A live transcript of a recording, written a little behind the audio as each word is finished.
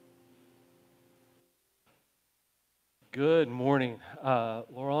Good morning.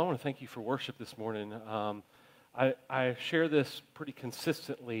 Laurel, I want to thank you for worship this morning. I share this pretty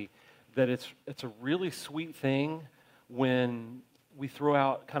consistently, that it's a really sweet thing when we throw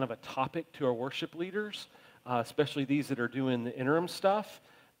out kind of a topic to our worship leaders, especially these that are doing the interim stuff,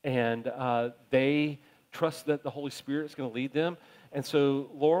 and they trust that the Holy Spirit is going to lead them. And so,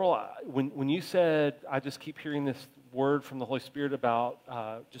 Laurel, when you said, I just keep hearing this word from the Holy Spirit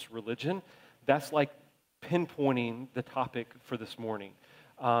about just religion, that's like pinpointing the topic for this morning.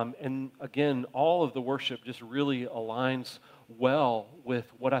 And again, all of the worship just really aligns well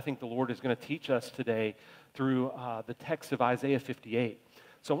with what I think the Lord is going to teach us today through the text of Isaiah 58.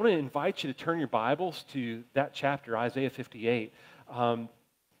 So I want to invite you to turn your Bibles to that chapter, Isaiah 58.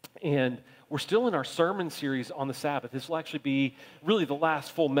 And we're still in our sermon series on the Sabbath. This will actually be really the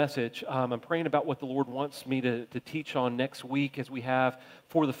last full message. I'm praying about what the Lord wants me to teach on next week as we have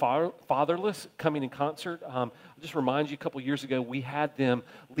For the Fatherless coming in concert. I'll just remind you, a couple years ago, we had them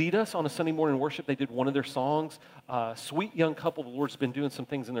lead us on a Sunday morning worship. They did one of their songs. Sweet young couple. The Lord's been doing some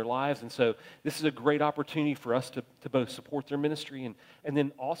things in their lives. And so this is a great opportunity for us to both support their ministry and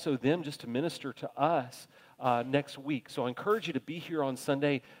then also them just to minister to us next week. So I encourage you to be here on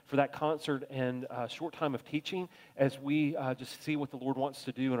Sunday for that concert and a short time of teaching as we just see what the Lord wants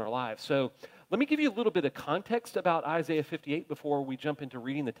to do in our lives. So let me give you a little bit of context about Isaiah 58 before we jump into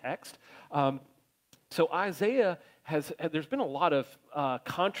reading the text. So Isaiah there's been a lot of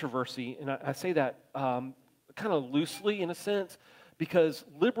controversy, and I say that kind of loosely in a sense, because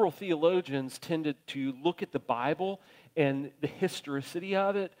liberal theologians tended to look at the Bible and the historicity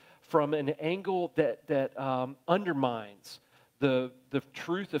of it from an angle that undermines the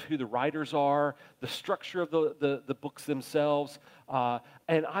truth of who the writers are, the structure of the books themselves.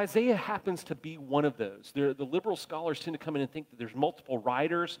 And Isaiah happens to be one of those. The liberal scholars tend to come in and think that there's multiple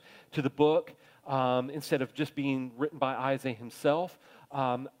writers to the book instead of just being written by Isaiah himself.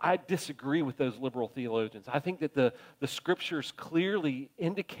 I disagree with those liberal theologians. I think that the scriptures clearly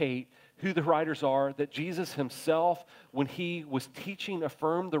indicate who the writers are, that Jesus himself, when he was teaching,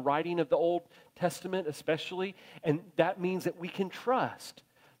 affirmed the writing of the Old Testament especially, and that means that we can trust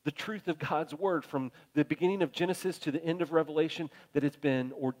the truth of God's word from the beginning of Genesis to the end of Revelation, that it's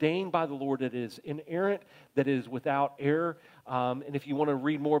been ordained by the Lord, that it is inerrant, that it is without error. And if you want to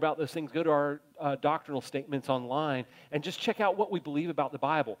read more about those things, go to our doctrinal statements online and just check out what we believe about the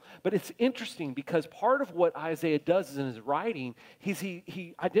Bible. But it's interesting because part of what Isaiah does in his writing,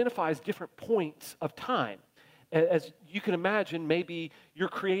 he identifies different points of time. As you can imagine, maybe you're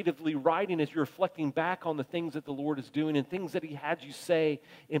creatively writing as you're reflecting back on the things that the Lord is doing and things that he had you say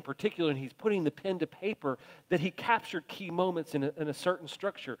in particular, and he's putting the pen to paper, that he captured key moments in a certain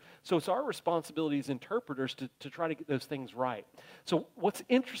structure. So it's our responsibility as interpreters to try to get those things right. So what's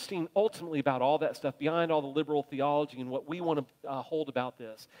interesting ultimately about all that stuff, beyond all the liberal theology and what we want to hold about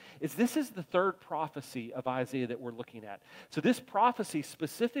this is the third prophecy of Isaiah that we're looking at. So this prophecy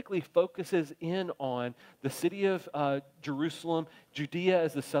specifically focuses in on the city of Jerusalem, Judah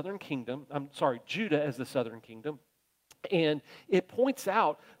as the southern kingdom. And it points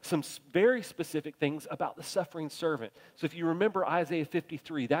out some very specific things about the suffering servant. So if you remember Isaiah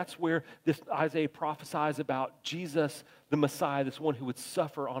 53, that's where this Isaiah prophesies about Jesus, the Messiah, this one who would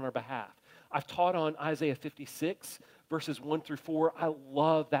suffer on our behalf. I've taught on Isaiah 56, verses 1 through 4. I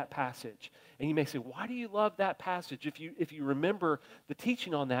love that passage. And you may say, why do you love that passage? If you remember the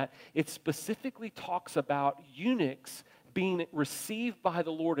teaching on that, it specifically talks about eunuchs being received by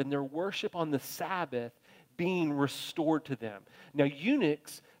the Lord and their worship on the Sabbath being restored to them. Now,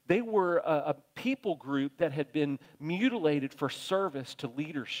 eunuchs, they were a people group that had been mutilated for service to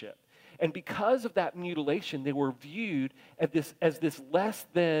leadership. And because of that mutilation, they were viewed as this less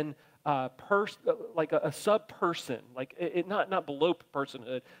than like a sub-person, like not below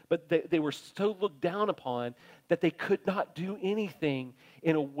personhood, but they were so looked down upon that they could not do anything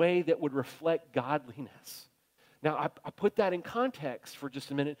in a way that would reflect godliness. Now, I put that in context for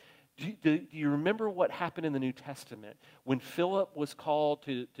just a minute. Do you remember what happened in the New Testament when Philip was called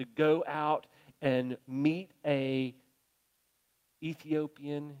to go out and meet a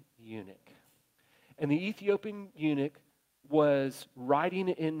Ethiopian eunuch? And the Ethiopian eunuch was riding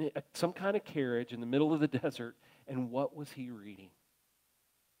in some kind of carriage in the middle of the desert, and what was he reading?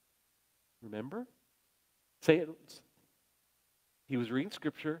 Remember? Say it. He was reading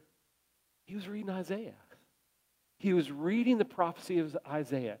Scripture. He was reading Isaiah. He was reading the prophecy of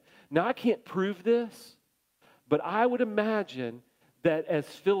Isaiah. Now, I can't prove this, but I would imagine that as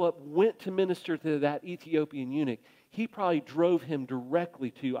Philip went to minister to that Ethiopian eunuch, he probably drove him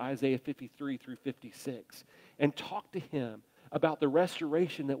directly to Isaiah 53 through 56 and talked to him about the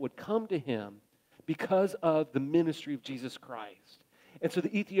restoration that would come to him because of the ministry of Jesus Christ. And so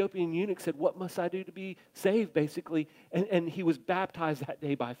the Ethiopian eunuch said, what must I do to be saved, basically? And he was baptized that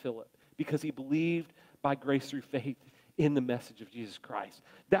day by Philip because he believed by grace through faith in the message of Jesus Christ.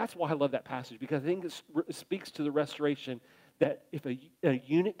 That's why I love that passage, because I think it speaks to the restoration that if a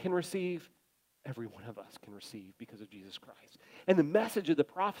eunuch can receive, every one of us can receive because of Jesus Christ. And the message of the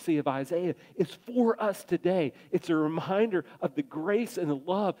prophecy of Isaiah is for us today. It's a reminder of the grace and the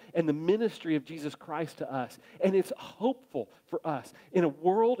love and the ministry of Jesus Christ to us. And it's hopeful for us in a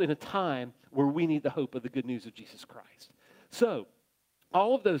world, in a time where we need the hope of the good news of Jesus Christ. So,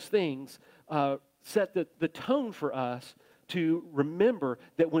 all of those things set the tone for us to remember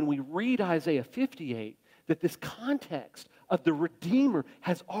that when we read Isaiah 58, that this context of the Redeemer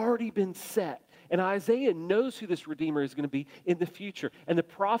has already been set. And Isaiah knows who this Redeemer is going to be in the future. And the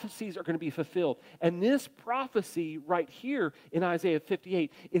prophecies are going to be fulfilled. And this prophecy right here in Isaiah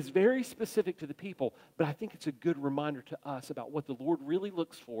 58 is very specific to the people. But I think it's a good reminder to us about what the Lord really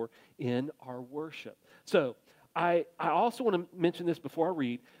looks for in our worship. So I also want to mention this before I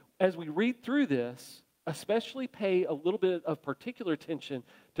read. As we read through this, especially pay a little bit of particular attention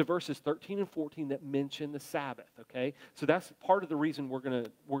to verses 13 and 14 that mention the Sabbath, okay? So that's part of the reason we're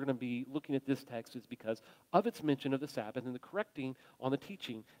gonna be looking at this text, is because of its mention of the Sabbath and the correcting on the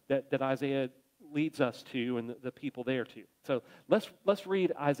teaching that Isaiah leads us to and the people there to. So let's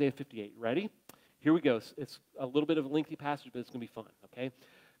read Isaiah 58. Ready? Here we go. It's a little bit of a lengthy passage, but it's going to be fun, okay?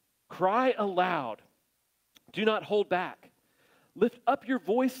 Cry aloud. Do not hold back. Lift up your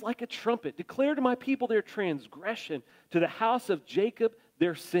voice like a trumpet. Declare to my people their transgression, to the house of Jacob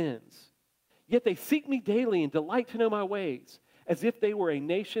their sins. Yet they seek me daily and delight to know my ways, as if they were a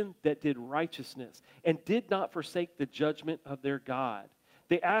nation that did righteousness and did not forsake the judgment of their God.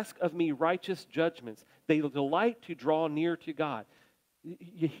 They ask of me righteous judgments. They delight to draw near to God.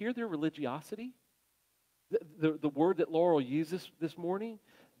 You hear their religiosity? The word that Laurel uses this morning?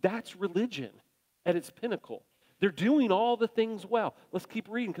 That's religion at its pinnacle. They're doing all the things well. Let's keep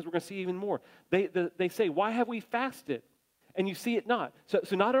reading because we're going to see even more. They say, why have we fasted? And you see it not.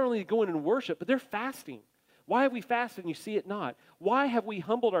 So not only going in worship, but they're fasting. Why have we fasted and you see it not? Why have we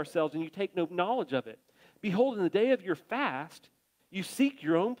humbled ourselves and you take no knowledge of it? Behold, in the day of your fast, you seek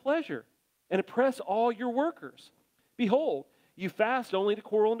your own pleasure and oppress all your workers. Behold, you fast only to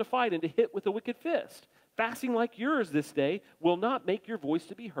quarrel and to fight and to hit with a wicked fist. Fasting like yours this day will not make your voice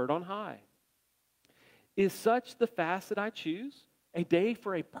to be heard on high. Is such the fast that I choose, a day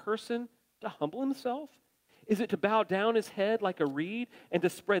for a person to humble himself? Is it to bow down his head like a reed and to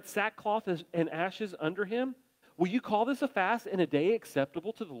spread sackcloth and ashes under him? Will you call this a fast and a day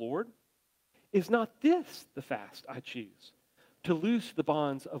acceptable to the Lord? Is not this the fast I choose? To loose the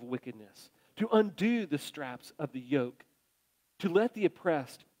bonds of wickedness, to undo the straps of the yoke, to let the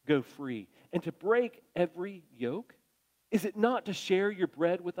oppressed go free, and to break every yoke? Is it not to share your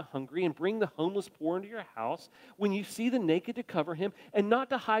bread with the hungry and bring the homeless poor into your house, when you see the naked to cover him, and not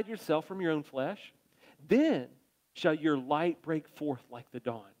to hide yourself from your own flesh? Then shall your light break forth like the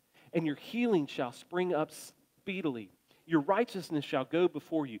dawn, and your healing shall spring up speedily. Your righteousness shall go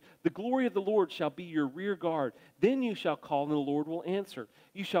before you. The glory of the Lord shall be your rear guard. Then you shall call, and the Lord will answer.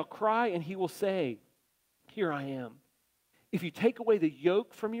 You shall cry, and he will say, here I am. If you take away the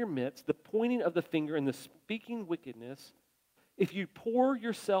yoke from your midst, the pointing of the finger and the speaking wickedness, if you pour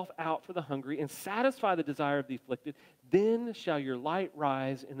yourself out for the hungry and satisfy the desire of the afflicted, then shall your light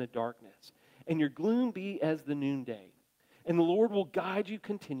rise in the darkness, and your gloom be as the noonday. And the Lord will guide you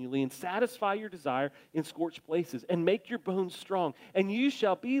continually and satisfy your desire in scorched places and make your bones strong. And you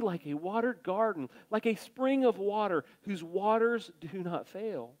shall be like a watered garden, like a spring of water whose waters do not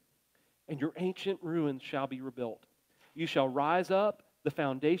fail. And your ancient ruins shall be rebuilt. You shall rise up the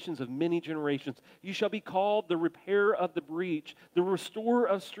foundations of many generations. You shall be called the repairer of the breach, the restorer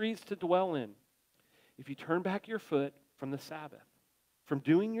of streets to dwell in. If you turn back your foot from the Sabbath, from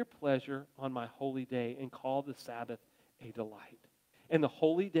doing your pleasure on my holy day, and call the Sabbath a delight, and the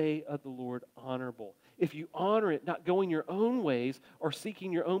holy day of the Lord honorable. If you honor it, not going your own ways, or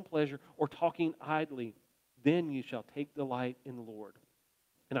seeking your own pleasure, or talking idly, then you shall take delight in the Lord.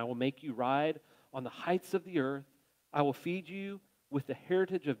 And I will make you ride on the heights of the earth. I will feed you with the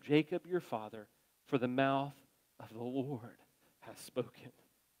heritage of Jacob your father, for the mouth of the Lord has spoken.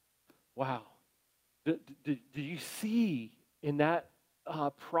 Wow. Do you see in that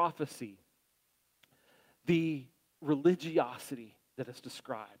prophecy the religiosity that is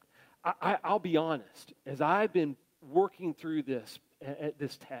described? I'll be honest, as I've been working through this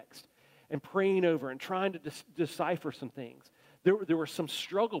text and praying over and trying to decipher some things, there were some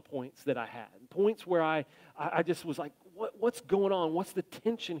struggle points that I had, points where I just was like, what's going on? What's the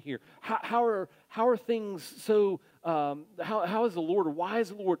tension here? How are things so, how is the Lord, or why is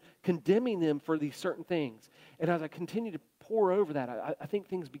the Lord condemning them for these certain things? And as I continue to pore over that, I think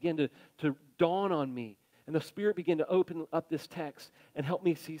things begin to dawn on me. And the Spirit began to open up this text and help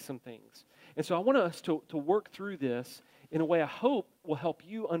me see some things. And so I want us to work through this in a way I hope will help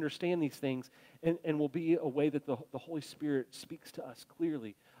you understand these things and will be a way that the Holy Spirit speaks to us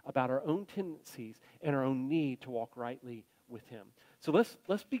clearly about our own tendencies and our own need to walk rightly with Him. So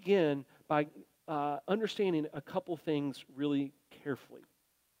let's begin by understanding a couple things really carefully.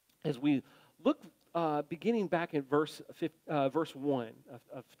 As we look, beginning back at verse 1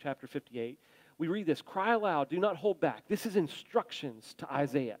 of chapter 58, we read this: cry aloud, do not hold back. This is instructions to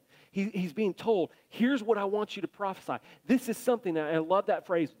Isaiah. He's being told, here's what I want you to prophesy. This is something, and I love that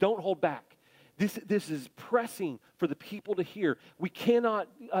phrase, don't hold back. This is pressing for the people to hear. We cannot,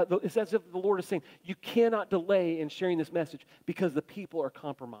 it's as if the Lord is saying, you cannot delay in sharing this message because the people are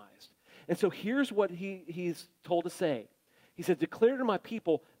compromised. And so here's what he's told to say. He said, declare to my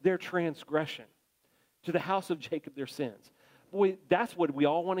people their transgression, to the house of Jacob their sins. Boy, that's what we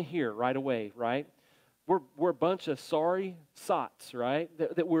all want to hear right away, right? We're a bunch of sorry sots, right?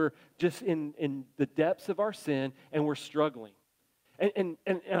 That we're just in the depths of our sin and we're struggling. And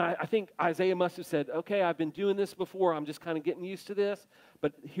I think Isaiah must have said, okay, I've been doing this before. I'm just kind of getting used to this.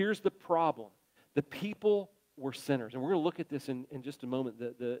 But here's the problem. The people were sinners. And we're going to look at this in just a moment,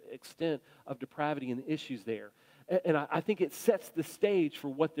 the extent of depravity and the issues there. And I think it sets the stage for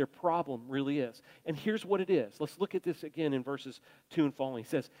what their problem really is. And here's what it is. Let's look at this again in verses 2 and following. He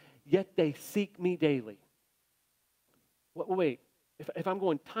says, yet they seek me daily. Wait, if I'm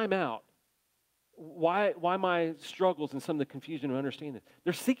going time out, why my struggles and some of the confusion of understanding this?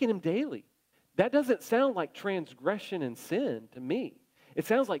 They're seeking Him daily. That doesn't sound like transgression and sin to me. It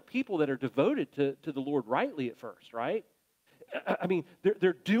sounds like people that are devoted to the Lord rightly at first, right? I mean,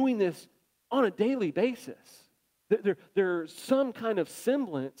 they're doing this on a daily basis. There's some kind of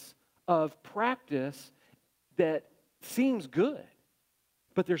semblance of practice that seems good,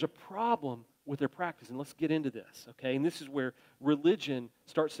 but there's a problem with their practice. And let's get into this, okay? And this is where religion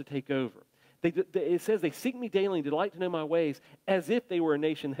starts to take over. It says, they seek me daily and delight to know my ways, as if they were a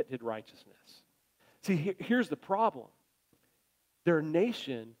nation that did righteousness. See, here's the problem. They're a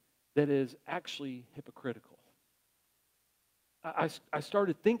nation that is actually hypocritical. I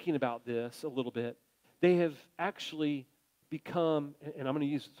started thinking about this a little bit. They have actually become, and I'm going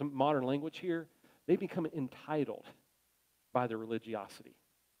to use some modern language here, they become entitled by their religiosity.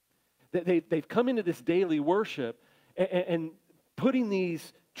 They've come into this daily worship and putting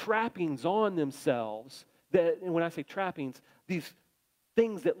these trappings on themselves, that, and when I say trappings, these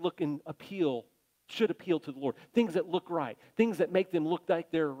things that look and should appeal to the Lord, things that look right, things that make them look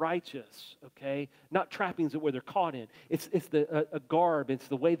like they're righteous, okay? Not trappings where they're caught in. It's a garb, it's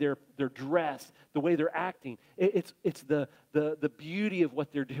the way they're dressed, the way they're acting. It's the beauty of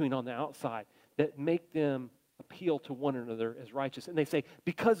what they're doing on the outside that make them appeal to one another as righteous. And they say,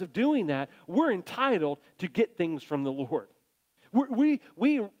 because of doing that, we're entitled to get things from the Lord. We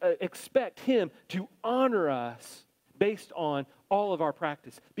expect Him to honor us based on all of our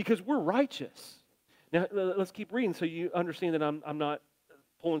practice because we're righteous. Now, let's keep reading so you understand that I'm not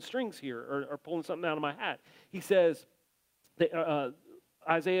pulling strings here or pulling something out of my hat. He says, that,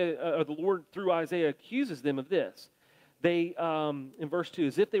 the Lord through Isaiah accuses them of this. They, in verse 2,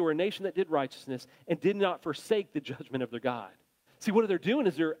 as if they were a nation that did righteousness and did not forsake the judgment of their God. See, what they're doing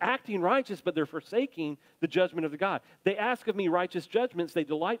is they're acting righteous, but they're forsaking the judgment of the God. They ask of me righteous judgments. They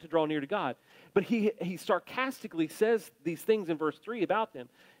delight to draw near to God. But he sarcastically says these things in verse 3 about them.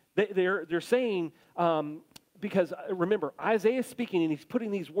 They're saying, because remember, Isaiah is speaking and he's putting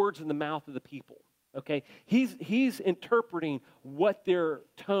these words in the mouth of the people. Okay, he's interpreting what their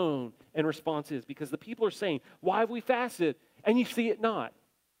tone and response is, because the people are saying, "Why have we fasted and you see it not?"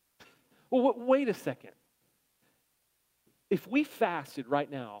 Well, wait a second. If we fasted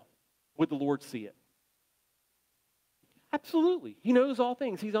right now, would the Lord see it? Absolutely. He knows all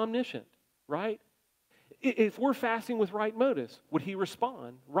things. He's omniscient, right? If we're fasting with right motives, would He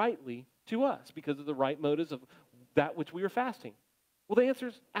respond rightly to us because of the right motives of that which we are fasting? Well, the answer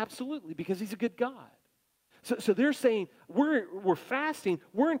is absolutely, because He's a good God. So they're saying, we're fasting,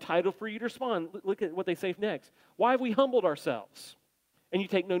 we're entitled for you to respond. Look at what they say next. Why have we humbled ourselves? And you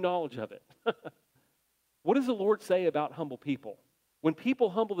take no knowledge of it. What does the Lord say about humble people? When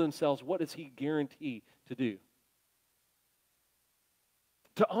people humble themselves, what does He guarantee to do?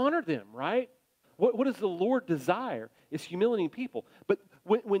 To honor them, right? What does the Lord desire? Is humility in people. But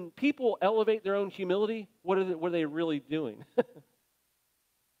when people elevate their own humility, what are they really doing?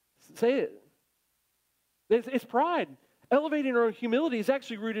 Say it. It's pride. Elevating our own humility is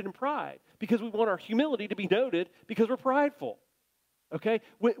actually rooted in pride because we want our humility to be noted because we're prideful. Okay?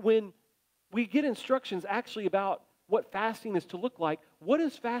 When we get instructions actually about what fasting is to look like, what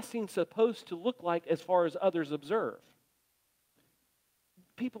is fasting supposed to look like as far as others observe?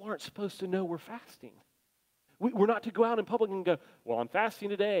 People aren't supposed to know we're fasting. We're not to go out in public and go, well, I'm fasting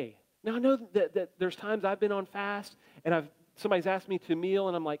today. Now, I know that there's times I've been on fast and somebody's asked me to meal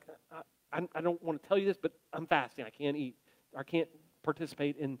and I'm like, I don't want to tell you this, but I'm fasting. I can't eat. I can't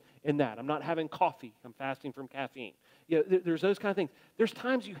participate in that. I'm not having coffee. I'm fasting from caffeine. There's those kind of things. There's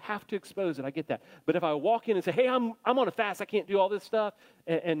times you have to expose it. I get that. But if I walk in and say, hey, I'm on a fast. I can't do all this stuff.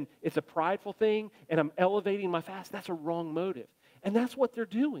 And it's a prideful thing and I'm elevating my fast. That's a wrong motive. And that's what they're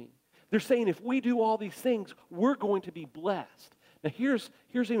doing. They're saying if we do all these things, we're going to be blessed. Now, here's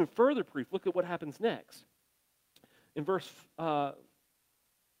even further proof. Look at what happens next. In verse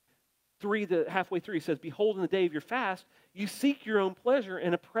 3, halfway through, he says, behold, in the day of your fast, you seek your own pleasure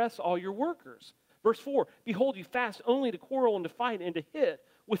and oppress all your workers. Verse 4, behold, you fast only to quarrel and to fight and to hit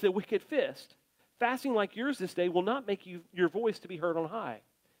with a wicked fist. Fasting like yours this day will not make your voice to be heard on high.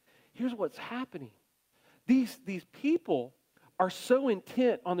 Here's what's happening. These people are so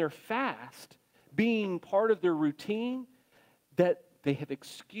intent on their fast being part of their routine that they have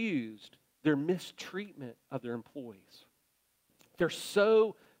excused their mistreatment of their employees. They're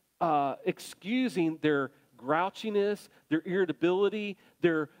so excusing their grouchiness, their irritability,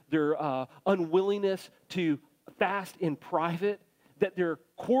 their unwillingness to fast in private, that they're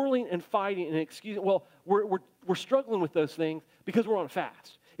quarreling and fighting and excusing. Well, we're struggling with those things because we're on a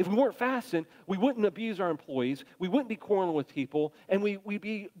fast. If we weren't fasting, we wouldn't abuse our employees, we wouldn't be quarreling with people, and we'd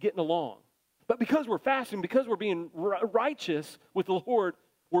be getting along. But because we're fasting, because we're being righteous with the Lord,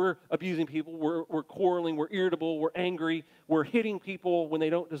 we're abusing people, we're quarreling, we're irritable, we're angry, we're hitting people when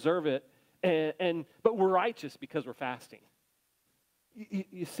they don't deserve it, but we're righteous because we're fasting.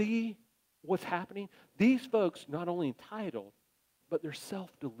 You see what's happening? These folks not only entitled, but they're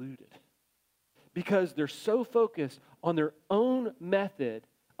self-deluded because they're so focused on their own method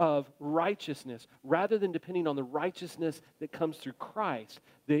of righteousness rather than depending on the righteousness that comes through Christ.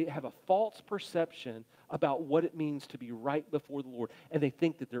 They have a false perception about what it means to be right before the Lord, and they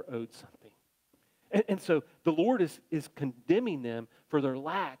think that they're owed something. And so the Lord is condemning them for their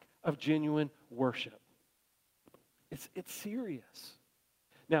lack of genuine worship. It's serious.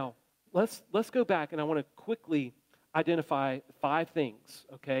 Now, let's go back, and I want to quickly identify 5 things,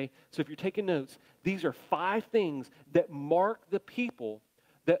 okay? So if you're taking notes, these are 5 things that mark the people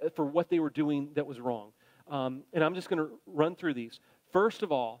for what they were doing that was wrong. And I'm just going to run through these. First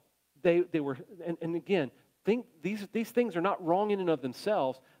of all, they were, and again, think these things are not wrong in and of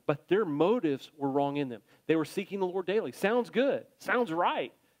themselves, but their motives were wrong in them. They were seeking the Lord daily. Sounds good. Sounds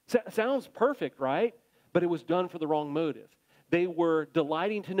right. Sounds perfect, right? But it was done for the wrong motive. They were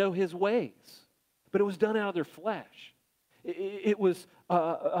delighting to know His ways, but it was done out of their flesh. It was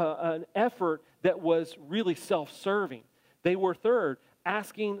an effort that was really self-serving. They were, third,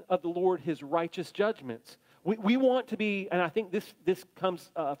 asking of the Lord His righteous judgments. We want to be, and I think this comes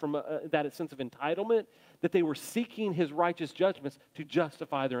from that sense of entitlement, that they were seeking His righteous judgments to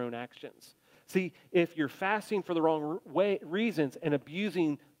justify their own actions. See, if you're fasting for the wrong reasons and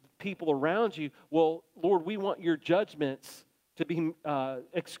abusing people around you, well, Lord, we want your judgments to be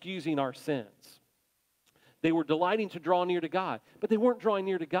excusing our sins. They were delighting to draw near to God, but they weren't drawing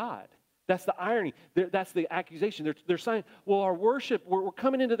near to God. That's the irony. That's the accusation. They're saying, well, our worship, we're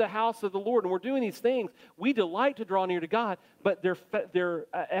coming into the house of the Lord and we're doing these things. We delight to draw near to God, but their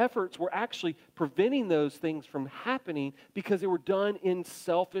efforts were actually preventing those things from happening because they were done in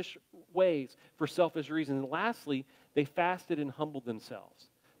selfish ways for selfish reasons. And lastly, they fasted and humbled themselves.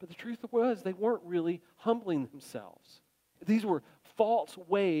 But the truth was they weren't really humbling themselves. These were false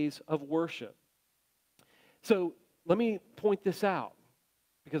ways of worship. So let me point this out,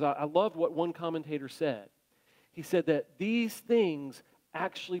 because I loved what one commentator said. He said that these things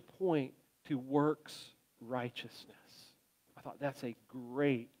actually point to works righteousness. I thought that's a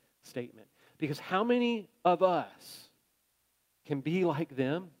great statement. Because how many of us can be like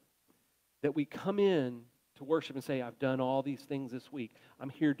them, that we come in to worship and say, I've done all these things this week. I'm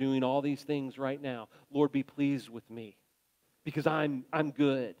here doing all these things right now. Lord, be pleased with me because I'm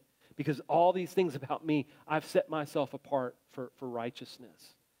good. Because all these things about me, I've set myself apart for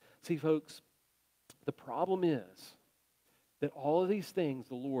righteousness. See, folks, the problem is that all of these things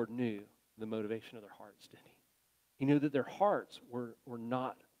the Lord knew the motivation of their hearts, didn't He? He knew that their hearts were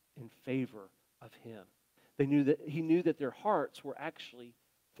not in favor of Him. He knew that their hearts were actually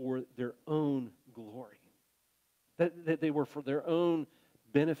for their own glory. That they were for their own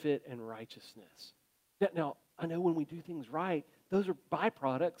benefit and righteousness. Now, I know when we do things right, those are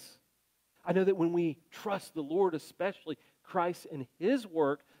byproducts. I know that when we trust the Lord, especially Christ and His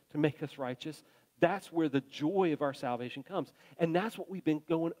work to make us righteous, that's where the joy of our salvation comes. And that's what we've been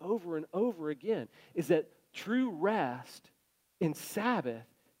going over and over again, is that true rest in Sabbath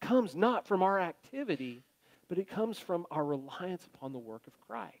comes not from our activity, but it comes from our reliance upon the work of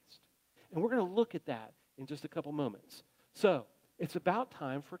Christ. And we're going to look at that in just a couple moments. So, it's about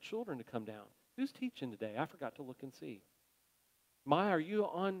time for children to come down. Who's teaching today? I forgot to look and see. Maya, are you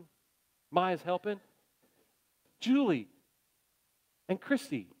on? Maya's helping? Julie and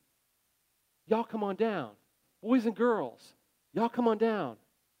Christy, y'all come on down. Boys and girls, y'all come on down.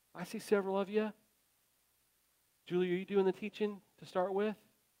 I see several of you. Julie, are you doing the teaching to start with?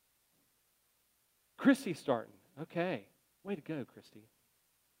 Christy's starting. Okay. Way to go, Christy.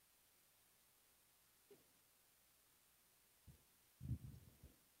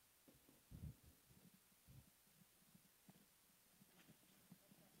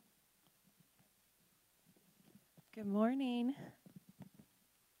 Good morning.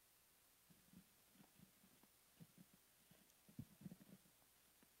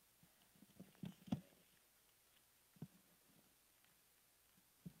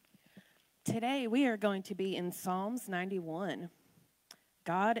 Today we are going to be in Psalms 91.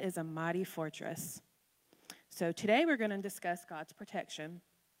 God is a mighty fortress. So today we're going to discuss God's protection.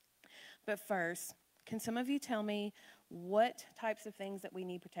 But first, can some of you tell me what types of things that we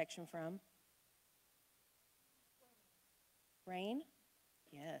need protection from? Rain?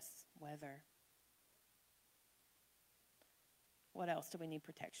 Yes. Weather. What else do we need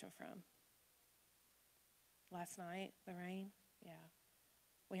protection from? Last night, the rain? Yeah.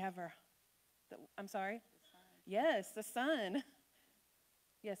 We have I'm sorry? The sun. Yes, the sun.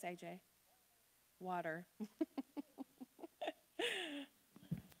 Yes, AJ. Water.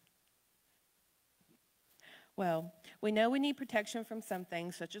 Well, we know we need protection from some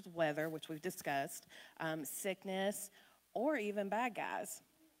things such as weather, which we've discussed, sickness, or even bad guys.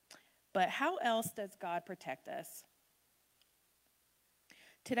 But how else does God protect us?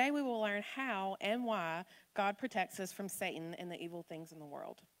 Today we will learn how and why God protects us from Satan and the evil things in the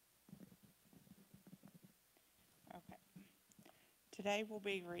world. Okay. Today we'll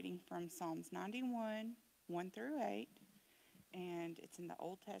be reading from Psalms 91, 1 through 8, and it's in the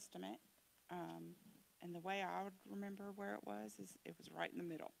Old Testament. And the way I would remember where it was is it was right in the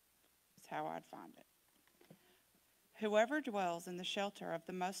middle. That's how I'd find it. Whoever dwells in the shelter of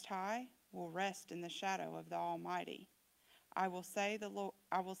the Most High will rest in the shadow of the Almighty. I will say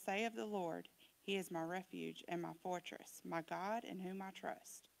of the Lord, He is my refuge and my fortress, my God in whom I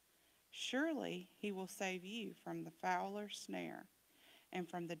trust. Surely He will save you from the fowler's snare and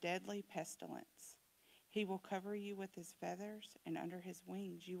from the deadly pestilence. He will cover you with His feathers, and under His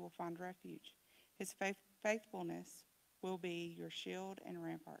wings you will find refuge. His faithfulness will be your shield and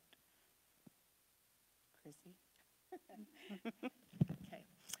rampart. Chrissy? Okay.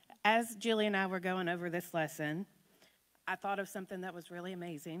 As Julie and I were going over this lesson, I thought of something that was really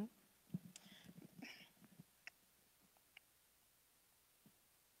amazing.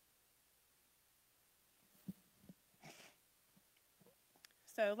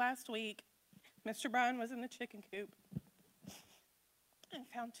 So last week, Mr. Brian was in the chicken coop and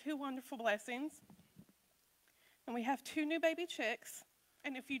found 2 wonderful blessings. And we have 2 new baby chicks.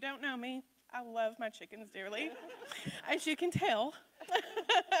 And if you don't know me, I love my chickens dearly, as you can tell.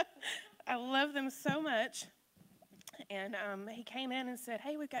 I love them so much. And he came in and said,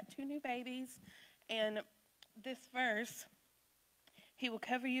 hey, we've got 2 new babies. And this verse, He will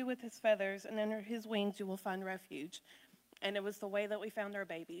cover you with His feathers, and under His wings you will find refuge. And it was the way that we found our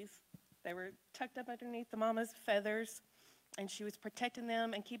babies. They were tucked up underneath the mama's feathers, and she was protecting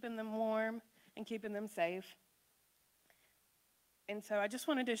them and keeping them warm and keeping them safe. And so I just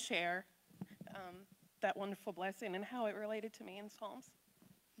wanted to share that wonderful blessing and how it related to me in Psalms.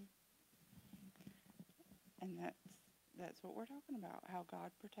 And that's what we're talking about, how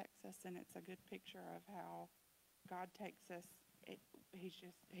God protects us, and it's a good picture of how God takes us.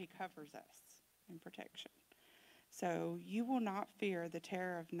 He covers us in protection. So you will not fear the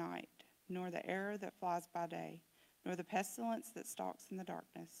terror of night, nor the arrow that flies by day, nor the pestilence that stalks in the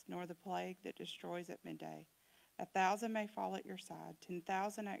darkness, nor the plague that destroys at midday. 1,000 may fall at your side,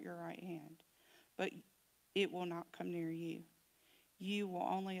 10,000 at your right hand, but it will not come near you. You will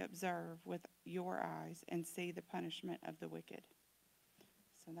only observe with your eyes and see the punishment of the wicked.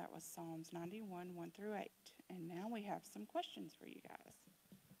 So that was Psalms 91, 1 through 8. And now we have some questions for you guys.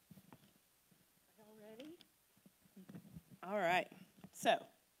 Are y'all ready? All right. So,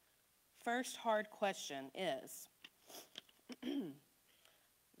 first hard question is,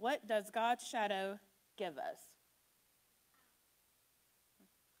 what does God's shadow give us?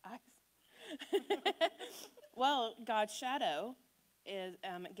 Eyes. Well, God's shadow is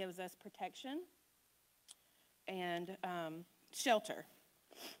it gives us protection and shelter.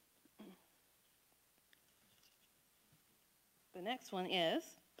 The next one is,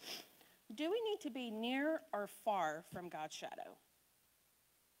 do we need to be near or far from God's shadow?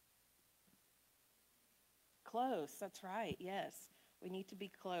 Close, that's right, yes. We need to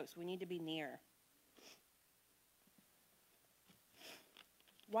be close. We need to be near.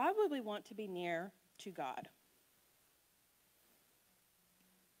 Why would we want to be near to God?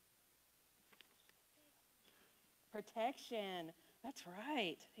 Protection. That's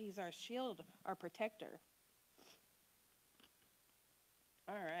right. He's our shield, our protector.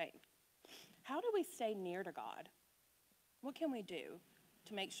 All right. How do we stay near to God? What can we do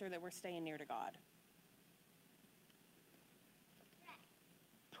to make sure that we're staying near to God?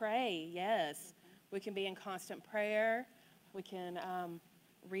 Pray, yes. We can be in constant prayer. We can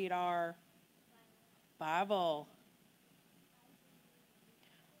read our Bible.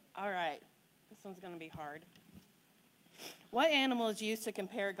 All right. This one's going to be hard. What animal is used to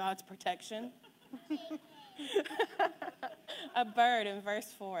compare God's protection? A bird in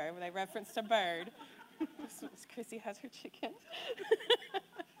verse 4, where they referenced a bird. Chrissy has her chicken.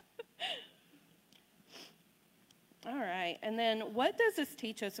 All right. And then what does this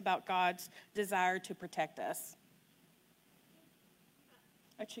teach us about God's desire to protect us?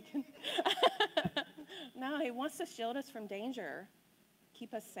 A chicken? No, he wants to shield us from danger,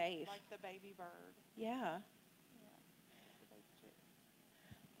 keep us safe. Like the baby bird. Yeah.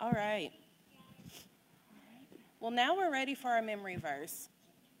 All right. Well, now we're ready for our memory verse.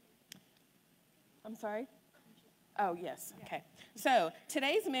 I'm sorry? Oh, yes. Okay. So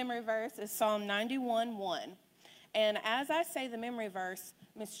today's memory verse is Psalm 91:1. And as I say the memory verse,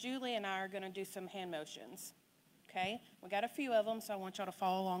 Miss Julie and I are going to do some hand motions. Okay? We got a few of them, so I want y'all to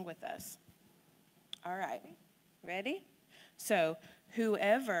follow along with us. All right. Ready? So,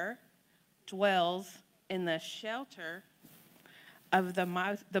 whoever dwells in the shelter of the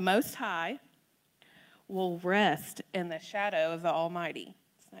Most High will rest in the shadow of the Almighty.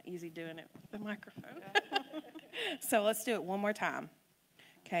 It's not easy doing it with the microphone. So let's do it one more time.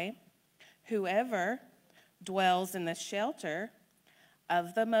 Okay? Whoever dwells in the shelter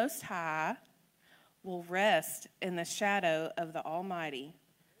of the Most High will rest in the shadow of the Almighty.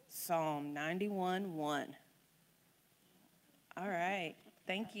 Psalm 91:1. All right.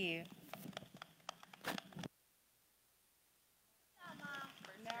 Thank you.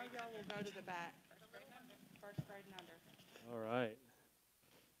 Now y'all will go to the back. First grade and under. All right.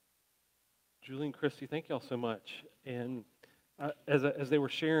 Julie and Christy, thank y'all so much. And as they were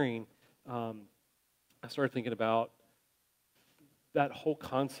sharing, I started thinking about that whole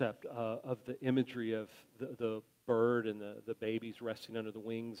concept of the imagery of the bird and the babies resting under the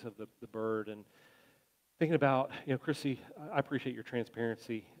wings of the bird. And thinking about, Christy, I appreciate your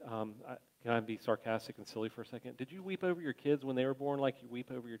transparency. Can I be sarcastic and silly for a second? Did you weep over your kids when they were born like you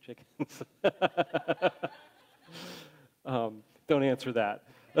weep over your chickens? Don't answer that.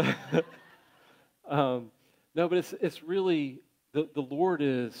 No, but it's really, the Lord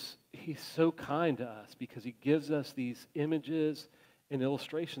He's so kind to us because He gives us these images and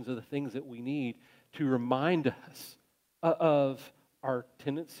illustrations of the things that we need to remind us of our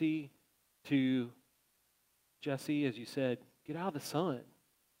tendency to, Jesse, as you said, get out of the sun,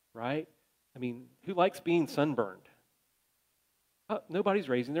 right? I mean, who likes being sunburned? Nobody's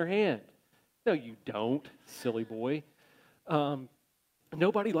raising their hand. No, you don't, silly boy.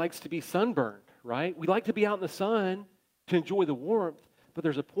 Nobody likes to be sunburned, right? We like to be out in the sun to enjoy the warmth, but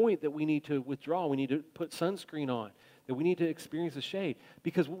there's a point that we need to withdraw. We need to put sunscreen on, that we need to experience the shade,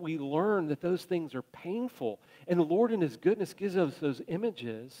 because we learn that those things are painful. And the Lord in His goodness gives us those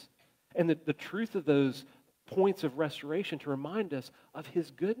images and the truth of those points of restoration to remind us of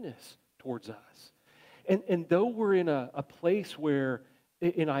His goodness towards us. And though we're in a place where,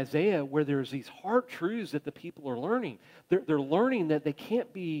 in Isaiah, where there's these hard truths that the people are learning, they're learning that they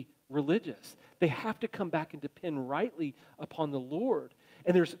can't be religious. They have to come back and depend rightly upon the Lord.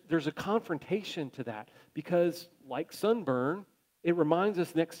 And there's a confrontation to that because, like sunburn, it reminds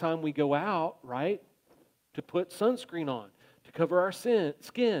us next time we go out, right, to put sunscreen on, to cover our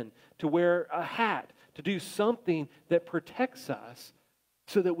skin, to wear a hat, to do something that protects us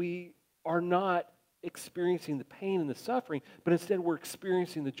so that we are not experiencing the pain and the suffering, but instead we're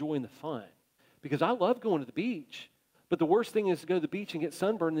experiencing the joy and the fun. Because I love going to the beach, but the worst thing is to go to the beach and get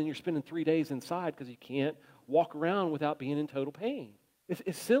sunburned, and then you're spending 3 days inside because you can't walk around without being in total pain.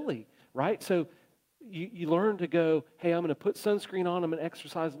 It's silly, right? So You learn to go, hey, I'm going to put sunscreen on, I'm going to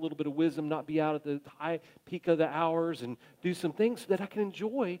exercise a little bit of wisdom, not be out at the high peak of the hours, and do some things so that I can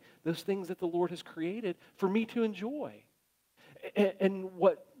enjoy those things that the Lord has created for me to enjoy. And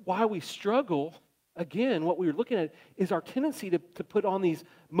why we struggle, again, what we were looking at is our tendency to put on these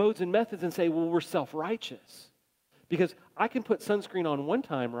modes and methods and say, well, we're self-righteous. Because I can put sunscreen on one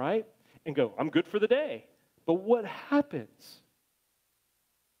time, right, and go, I'm good for the day. But what happens?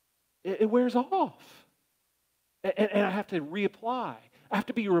 It wears off. And I have to reapply. I have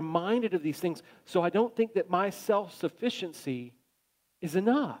to be reminded of these things so I don't think that my self-sufficiency is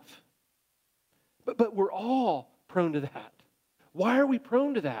enough. But we're all prone to that. Why are we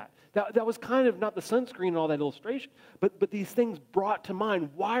prone to that? That was kind of not the sunscreen and all that illustration, but these things brought to mind.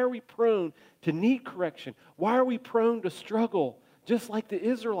 Why are we prone to need correction? Why are we prone to struggle just like the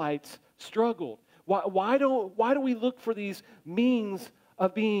Israelites struggled? Why do we look for these means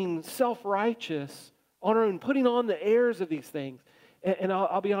of being self-righteous on our own, putting on the airs of these things? And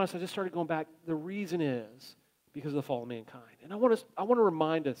I'll be honest, I just started going back. The reason is because of the fall of mankind. And I want to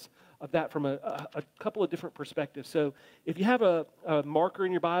remind us of that from a couple of different perspectives. So if you have a marker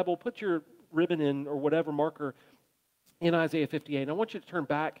in your Bible, put your ribbon in or whatever marker in Isaiah 58. And I want you to turn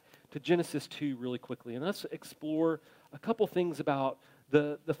back to Genesis 2 really quickly. And let's explore a couple things about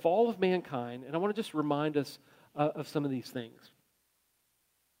the fall of mankind. And I want to just remind us of some of these things.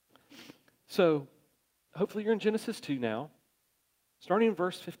 So hopefully you're in Genesis 2 now, starting in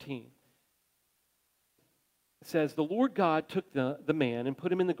verse 15. It says, the Lord God took the man and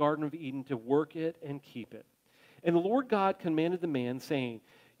put him in the Garden of Eden to work it and keep it. And the Lord God commanded the man, saying,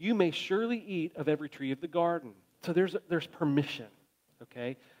 you may surely eat of every tree of the garden. So there's permission,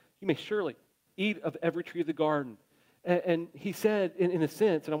 okay? You may surely eat of every tree of the garden. And he said, in a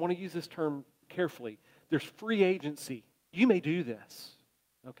sense, and I want to use this term carefully, there's free agency. You may do this.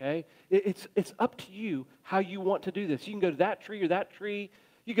 Okay? It's up to you how you want to do this. You can go to that tree or that tree.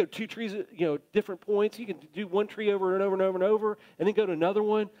 You go 2 trees at different points. You can do one tree over and over and over and over, and then go to another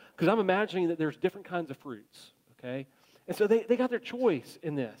one. Because I'm imagining that there's different kinds of fruits. Okay? And so they got their choice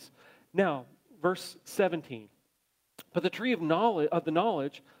in this. Now, verse 17. But the tree of the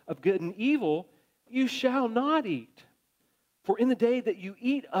knowledge of good and evil you shall not eat. For in the day that you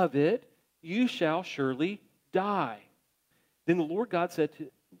eat of it, you shall surely die. Then the Lord God said,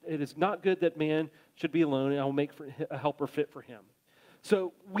 it is not good that man should be alone, and I will make a helper fit for him.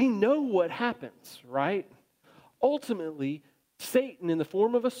 So we know what happens, right? Ultimately, Satan, in the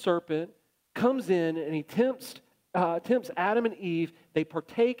form of a serpent, comes in and he tempts Adam and Eve. They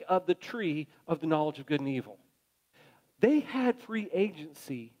partake of the tree of the knowledge of good and evil. They had free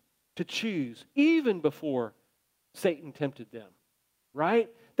agency to choose, even before Satan tempted them, right?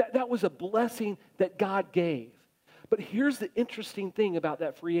 That was a blessing that God gave. But here's the interesting thing about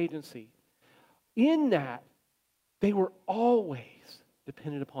that free agency. In that, they were always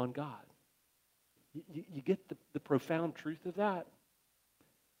dependent upon God. You get the profound truth of that?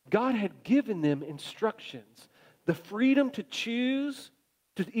 God had given them instructions, the freedom to choose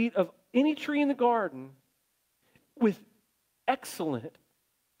to eat of any tree in the garden with excellent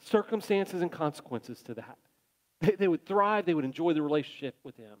circumstances and consequences to that. They would thrive, they would enjoy the relationship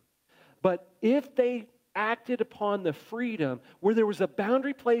with Him. But if they acted upon the freedom where there was a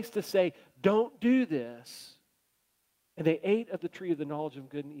boundary place to say, don't do this, and they ate of the tree of the knowledge of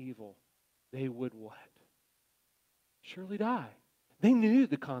good and evil, they would what? Surely die. They knew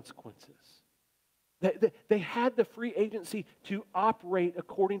the consequences. They had the free agency to operate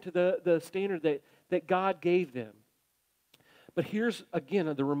according to the standard that God gave them. But here's,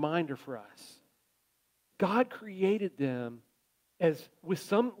 again, the reminder for us. God created them as with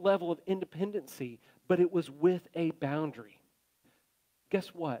some level of independency, but it was with a boundary. Guess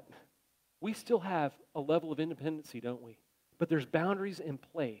what? We still have a level of independency, don't we? But there's boundaries in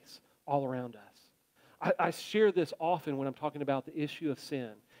place all around us. I share this often when I'm talking about the issue of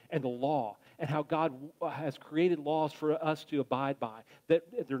sin and the law and how God has created laws for us to abide by. That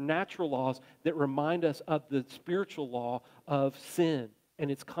they're natural laws that remind us of the spiritual law of sin and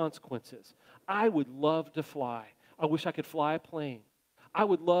its consequences. I would love to fly. I wish I could fly a plane. I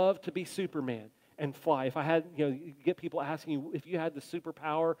would love to be Superman and fly. If I had, you get people asking you, if you had the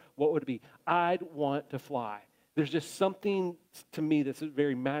superpower, what would it be? I'd want to fly. There's just something to me that's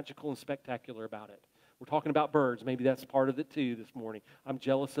very magical and spectacular about it. We're talking about birds. Maybe that's part of it too this morning. I'm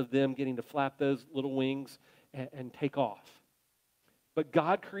jealous of them getting to flap those little wings and take off. But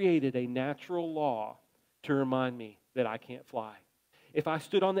God created a natural law to remind me that I can't fly. If I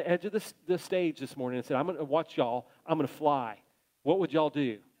stood on the edge of the stage this morning and said, I'm going to watch y'all, I'm going to fly, what would y'all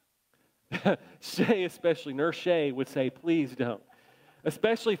do? Shay especially, Nurse Shay would say, please don't.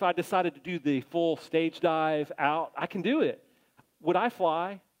 especially if I decided to do the full stage dive out. I can do it. Would I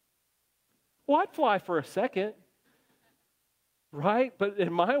fly? Well, I'd fly for a second, right? But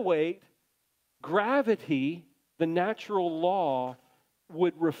in my weight, gravity, the natural law,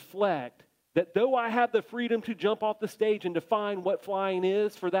 would reflect that though I have the freedom to jump off the stage and define what flying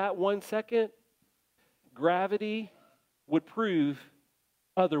is for that 1 second, gravity would prove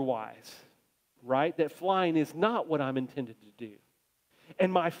otherwise, right? That flying is not what I'm intended to do.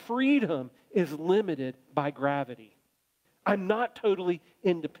 And my freedom is limited by gravity. I'm not totally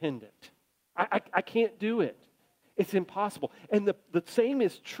independent. I can't do it. It's impossible. And the same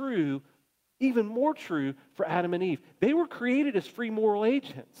is true, even more true, for Adam and Eve. They were created as free moral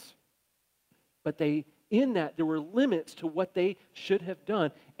agents. But in that, there were limits to what they should have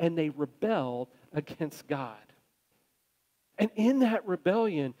done, and they rebelled against God. And in that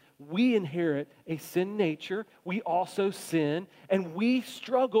rebellion, we inherit a sin nature. We also sin, and we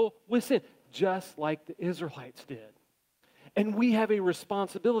struggle with sin, just like the Israelites did. And we have a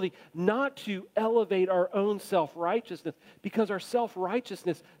responsibility not to elevate our own self-righteousness, because our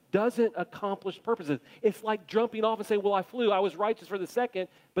self-righteousness doesn't accomplish purposes. It's like jumping off and saying, well, I flew, I was righteous for the second,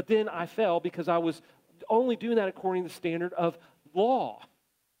 but then I fell because I was only doing that according to the standard of law.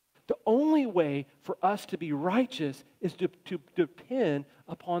 The only way for us to be righteous is to depend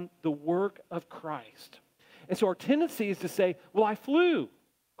upon the work of Christ. And so our tendency is to say, well, I flew.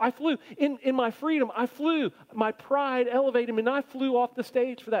 In my freedom, I flew. My pride elevated me, and I flew off the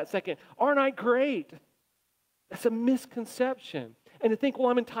stage for that second. Aren't I great? That's a misconception. And to think, well,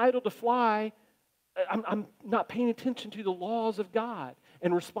 I'm entitled to fly, I'm not paying attention to the laws of God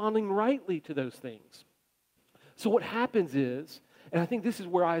and responding rightly to those things. So what happens is, and I think this is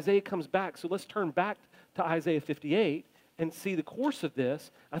where Isaiah comes back. So let's turn back to Isaiah 58 and see the course of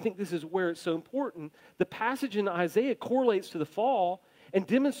this. I think this is where it's so important. The passage in Isaiah correlates to the fall and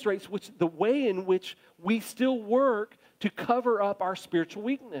demonstrates the way in which we still work to cover up our spiritual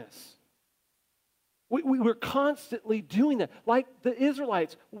weakness. We're constantly doing that. Like the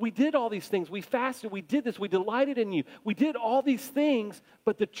Israelites, we did all these things. We fasted, we did this, we delighted in you. We did all these things,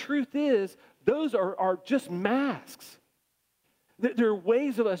 but the truth is, those are just masks. There are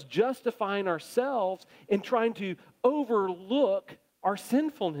ways of us justifying ourselves and trying to overlook our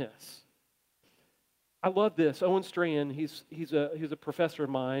sinfulness. I love this. Owen Strachan, he's a professor of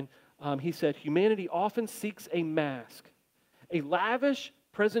mine. He said, humanity often seeks a mask, a lavish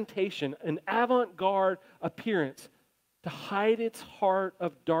presentation, an avant-garde appearance to hide its heart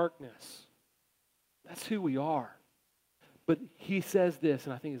of darkness. That's who we are. But he says this,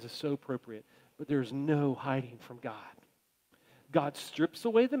 and I think this is so appropriate, but there's no hiding from God. God strips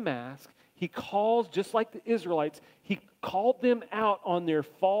away the mask. He calls, just like the Israelites, he called them out on their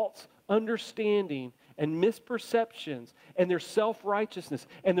false understanding and misperceptions and their self-righteousness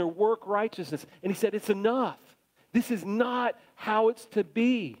and their work righteousness. And he said, it's enough. This is not how it's to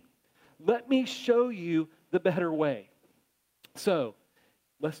be. Let me show you the better way. So,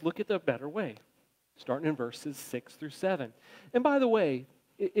 let's look at the better way, starting in verses 6 through 7. And by the way,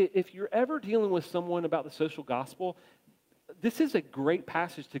 if you're ever dealing with someone about the social gospel, this is a great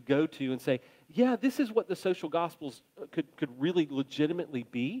passage to go to and say, yeah, this is what the social gospels could really legitimately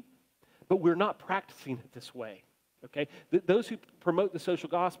be, but we're not practicing it this way. Okay? Those who promote the social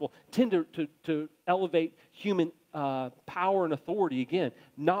gospel tend to elevate human power and authority, again,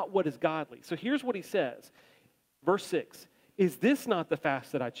 not what is godly. So here's what he says. Verse 6, is this not the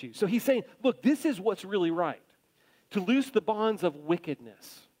fast that I choose? So he's saying, look, this is what's really right. To loose the bonds of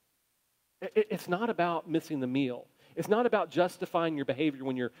wickedness. It's not about missing the meal. It's not about justifying your behavior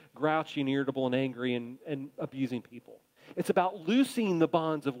when you're grouchy and irritable and angry and abusing people. It's about loosing the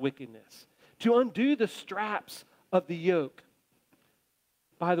bonds of wickedness. To undo the straps of the yoke.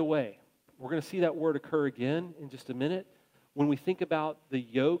 By the way, we're going to see that word occur again in just a minute. When we think about the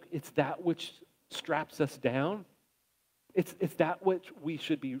yoke, it's that which straps us down. It's that which we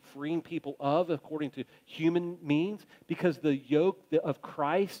should be freeing people of according to human means, because the yoke of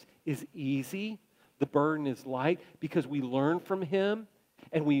Christ is easy, the burden is light, because we learn from him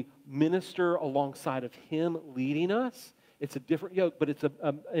and we minister alongside of him leading us. It's a different yoke, but it's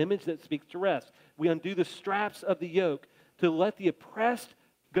an image that speaks to rest. We undo the straps of the yoke to let the oppressed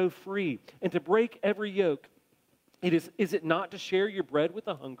go free and to break every yoke. Is it not to share your bread with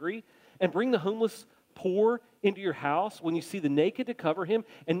the hungry and bring the homeless poor into your house when you see the naked to cover him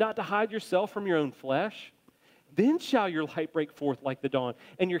and not to hide yourself from your own flesh? Then shall your light break forth like the dawn,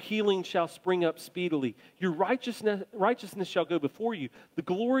 and your healing shall spring up speedily. Your righteousness shall go before you. The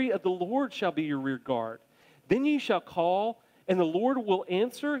glory of the Lord shall be your rear guard. Then you shall call, and the Lord will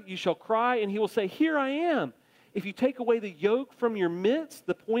answer. You shall cry, and he will say, here I am. if you take away the yoke from your midst,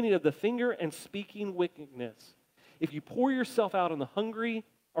 the pointing of the finger and speaking wickedness, if you pour yourself out on the hungry,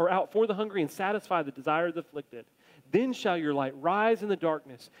 or out for the hungry and satisfy the desire of the afflicted, then shall your light rise in the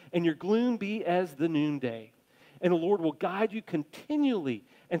darkness and your gloom be as the noonday. And the Lord will guide you continually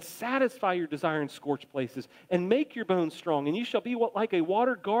and satisfy your desire in scorched places and make your bones strong. And you shall be like a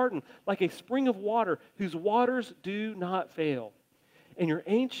watered garden, like a spring of water whose waters do not fail. And your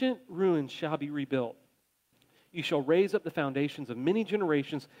ancient ruins shall be rebuilt. You shall raise up the foundations of many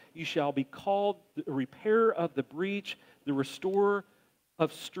generations. You shall be called the repairer of the breach, the restorer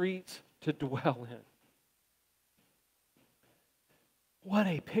of streets to dwell in. What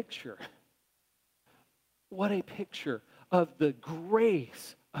a picture. What a picture of the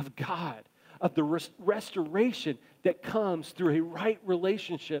grace of God, of the restoration that comes through a right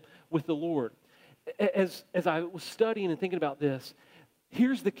relationship with the Lord. As I was studying and thinking about this,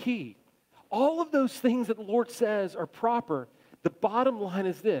 here's the key. All of those things that the Lord says are proper, the bottom line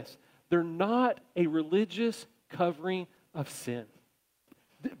is this: they're not a religious covering of sin.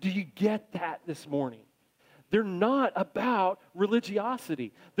 Do you get that this morning? They're not about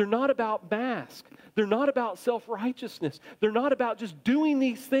religiosity. They're not about mask. They're not about self-righteousness. They're not about just doing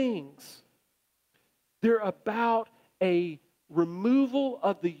these things. They're about a removal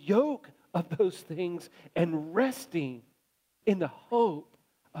of the yoke of those things and resting in the hope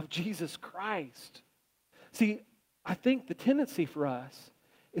of Jesus Christ. See, I think the tendency for us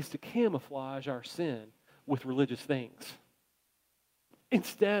is to camouflage our sin with religious things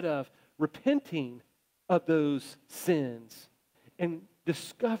instead of repenting of those sins and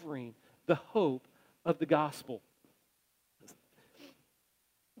discovering the hope of the gospel.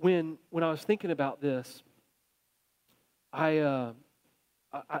 When I was thinking about this, I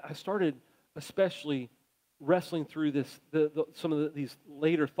started especially wrestling through this, some of these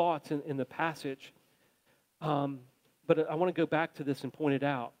later thoughts in the passage. But I want to go back to this and point it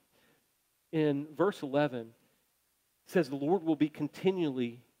out. In verse 11, it says, "The Lord will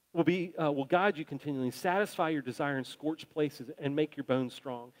guide you continually, satisfy your desire in scorched places, and make your bones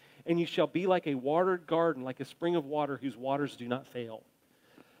strong. And you shall be like a watered garden, like a spring of water whose waters do not fail."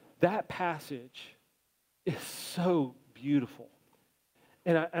 That passage is so beautiful.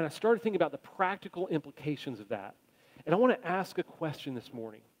 And I started thinking about the practical implications of that. And I want to ask a question this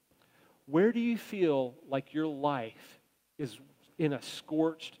morning. Where do you feel like your life is in a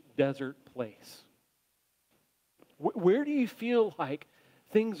scorched desert place? Where do you feel like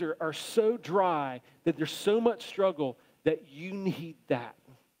things are so dry that there's so much struggle that you need that?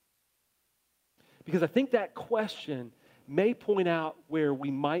 Because I think that question may point out where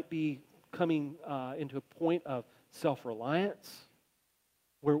we might be coming into a point of self-reliance,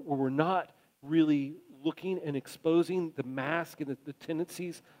 where we're not really looking and exposing the mask and the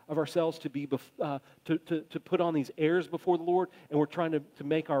tendencies of ourselves to be to put on these airs before the Lord, and we're trying to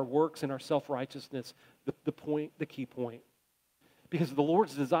make our works and our self-righteousness the key point. Because the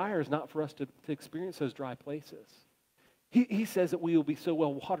Lord's desire is not for us to experience those dry places. He says that we will be so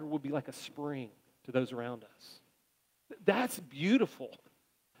well watered, we'll be like a spring to those around us. That's beautiful.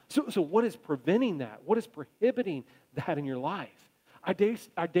 So what is preventing that? What is prohibiting that in your life? I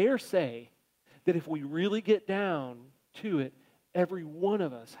dare say that if we really get down to it, every one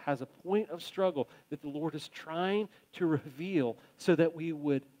of us has a point of struggle that the Lord is trying to reveal so that we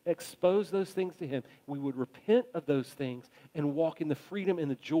would expose those things to Him. We would repent of those things and walk in the freedom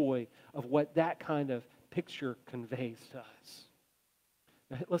and the joy of what that kind of picture conveys to us.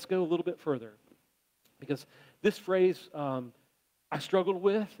 Now, let's go a little bit further, because this phrase I struggled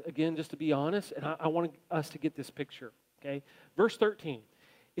with, again, just to be honest, and I want us to get this picture. Okay, verse 13,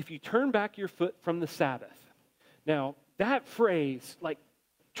 if you turn back your foot from the Sabbath. Now, that phrase,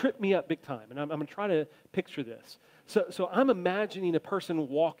 tripped me up big time, and I'm going to try to picture this. So I'm imagining a person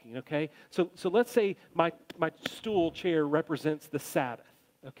walking, okay? So let's say my stool chair represents the Sabbath,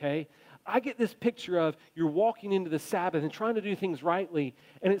 okay? I get this picture of you're walking into the Sabbath and trying to do things rightly,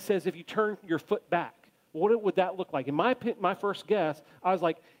 and it says if you turn your foot back. What would that look like? In my first guess, I was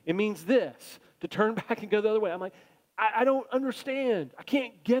like, it means this, to turn back and go the other way. I'm like, I don't understand. I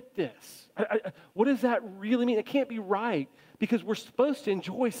can't get this. What does that really mean? It can't be right, because we're supposed to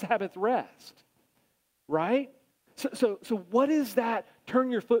enjoy Sabbath rest, right? So what does that turn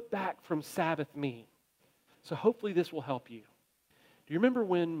your foot back from Sabbath mean? So hopefully this will help you. Do you remember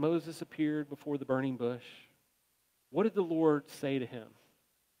when Moses appeared before the burning bush? What did the Lord say to him?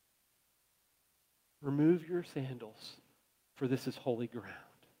 Remove your sandals, for this is holy ground.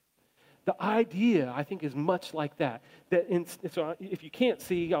 The idea, I think, is much like that. So if you can't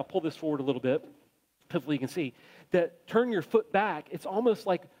see, I'll pull this forward a little bit. Hopefully you can see. That turn your foot back, it's almost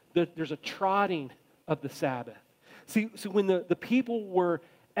like there's a trotting of the Sabbath. See, so when the people were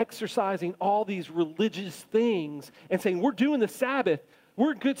exercising all these religious things and saying, we're doing the Sabbath,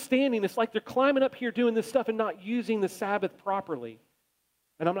 we're in good standing, it's like they're climbing up here doing this stuff and not using the Sabbath properly.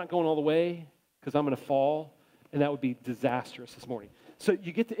 And I'm not going all the way because I'm going to fall, and that would be disastrous this morning. So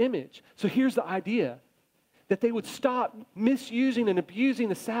you get the image. So here's the idea, that they would stop misusing and abusing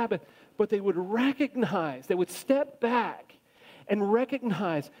the Sabbath, but they would recognize, they would step back and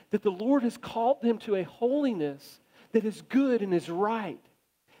recognize that the Lord has called them to a holiness that is good and is right,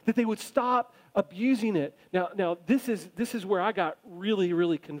 that they would stop abusing it. Now this is where I got really,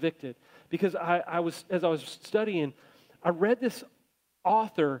 really convicted, because as I was studying, I read this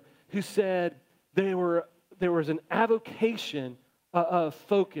author who said there was an avocation of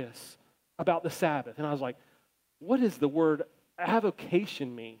focus about the Sabbath. And I was like, what does the word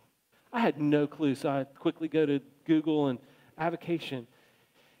avocation mean? I had no clue, so I quickly go to Google, and avocation,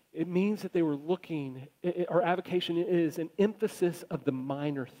 it means that they were looking, or avocation is an emphasis of the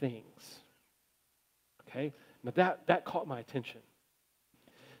minor things. Okay? Now that caught my attention.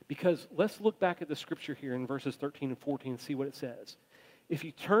 Because let's look back at the scripture here in verses 13 and 14 and see what it says. If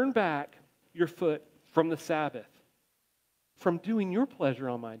you turn back your foot from the Sabbath, from doing your pleasure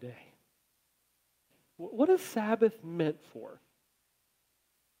on my day. What is Sabbath meant for?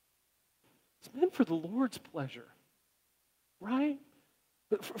 It's meant for the Lord's pleasure, right?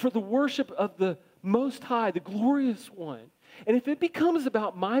 For the worship of the Most High, the glorious one. And if it becomes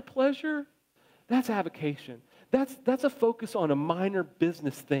about my pleasure, that's avocation. That's a focus on a minor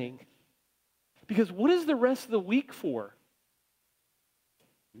business thing. Because what is the rest of the week for?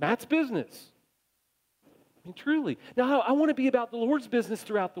 Matt's business. I mean, truly. Now, I want to be about the Lord's business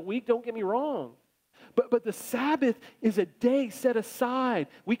throughout the week, don't get me wrong. But the Sabbath is a day set aside.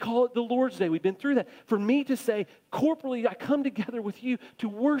 We call it the Lord's Day. We've been through that. For me to say, corporately, I come together with you to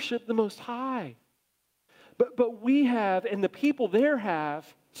worship the Most High. But we have, and the people there have,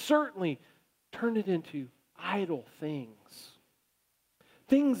 certainly turned it into idle things.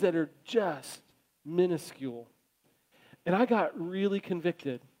 Things that are just minuscule. And I got really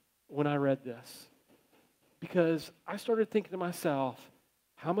convicted when I read this, because I started thinking to myself,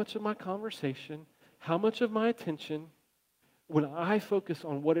 how much of my conversation, how much of my attention, when I focus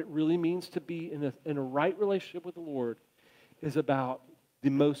on what it really means to be in a right relationship with the Lord, is about the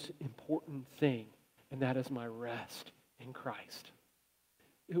most important thing, and that is my rest in Christ.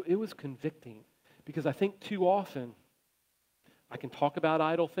 It was convicting, because I think too often I can talk about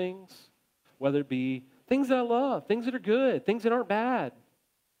idle things, whether it be things that I love, things that are good, things that aren't bad,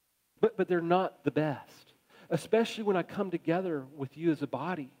 but they're not the best, especially when I come together with you as a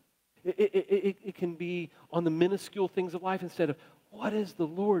body. It can be on the minuscule things of life instead of what is the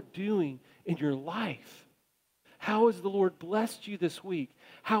Lord doing in your life? How has the Lord blessed you this week?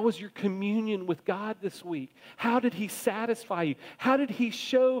 How was your communion with God this week? How did He satisfy you? How did He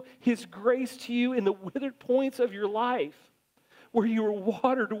show His grace to you in the withered points of your life where you were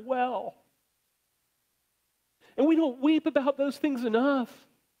watered well? And we don't weep about those things enough.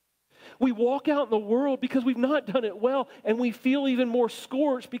 We walk out in the world because we've not done it well, and we feel even more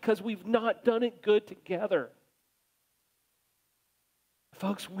scorched because we've not done it good together.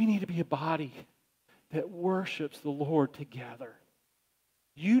 Folks, we need to be a body that worships the Lord together.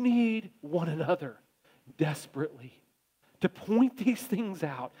 You need one another desperately to point these things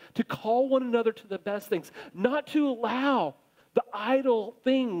out, to call one another to the best things, not to allow the idle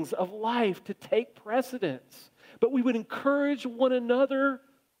things of life to take precedence, but we would encourage one another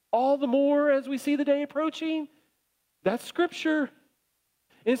all the more as we see the day approaching. That's Scripture.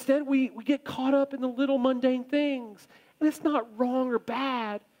 Instead, we get caught up in the little mundane things. And it's not wrong or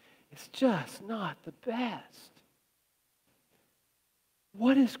bad. It's just not the best.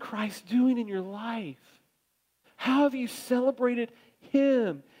 What is Christ doing in your life? How have you celebrated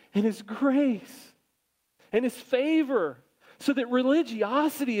Him and His grace and His favor, so that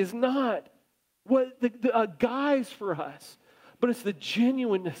religiosity is not what a guise for us, but it's the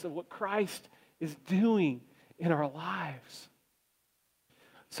genuineness of what Christ is doing in our lives.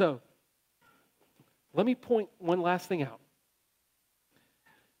 So, let me point one last thing out.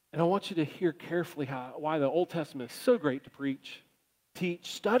 And I want you to hear carefully why the Old Testament is so great to preach,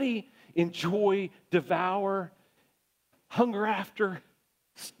 teach, study, enjoy, devour, hunger after,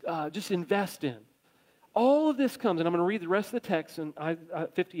 just invest in. All of this comes, and I'm going to read the rest of the text in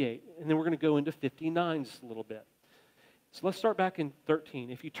 58, and then we're going to go into 59 just a little bit. So let's start back in 13.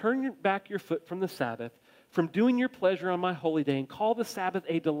 If you turn back your foot from the Sabbath, from doing your pleasure on my holy day, and call the Sabbath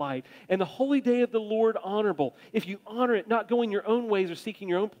a delight, and the holy day of the Lord honorable, if you honor it, not going your own ways or seeking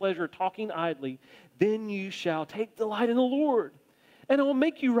your own pleasure or talking idly, then you shall take delight in the Lord. and I will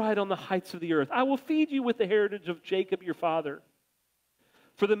make you ride on the heights of the earth. I will feed you with the heritage of Jacob your father.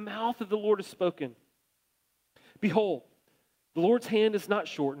 For the mouth of the Lord has spoken. Behold, the Lord's hand is not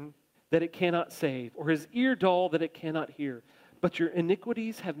shortened, that it cannot save, or his ear dull, that it cannot hear. But your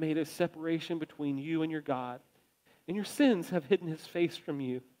iniquities have made a separation between you and your God, and your sins have hidden his face from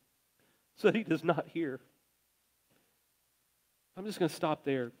you, so that he does not hear. I'm just going to stop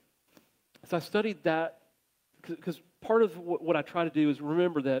there. As I studied that, because part of what I try to do is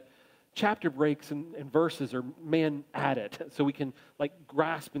remember that chapter breaks and verses are man added, so we can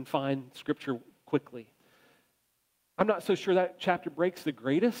grasp and find Scripture quickly. I'm not so sure that chapter break's the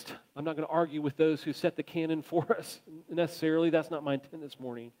greatest. I'm not going to argue with those who set the canon for us necessarily. That's not my intent this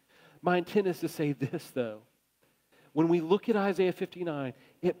morning. My intent is to say this, though. When we look at Isaiah 59,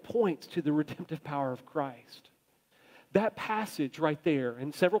 it points to the redemptive power of Christ. That passage right there,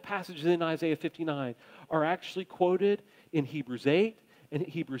 and several passages in Isaiah 59, are actually quoted in Hebrews 8 and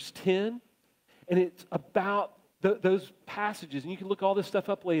Hebrews 10, and it's about those passages, and you can look all this stuff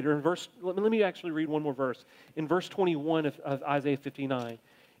up later. Let me actually read one more verse. In verse 21 of Isaiah 59,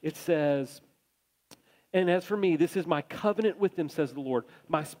 it says, "And as for me, this is my covenant with them, says the Lord.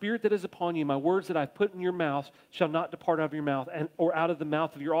 My spirit that is upon you, my words that I've put in your mouth shall not depart out of your mouth, or out of the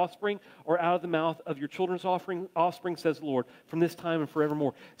mouth of your offspring, or out of the mouth of your children's offspring, says the Lord, from this time and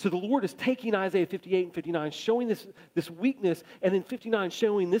forevermore." So the Lord is taking Isaiah 58 and 59, showing this weakness, and then 59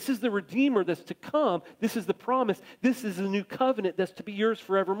 showing this is the Redeemer that's to come. This is the promise. This is the new covenant that's to be yours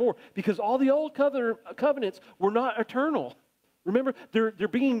forevermore. Because all the old covenants were not eternal. Remember, they're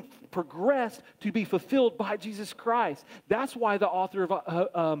being progressed to be fulfilled by Jesus Christ. That's why the author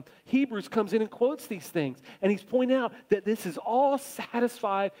of Hebrews comes in and quotes these things. And he's pointing out that this is all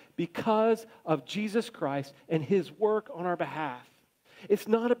satisfied because of Jesus Christ and his work on our behalf. It's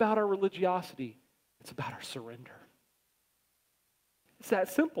not about our religiosity. It's about our surrender. It's that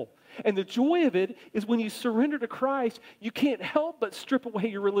simple. And the joy of it is when you surrender to Christ, you can't help but strip away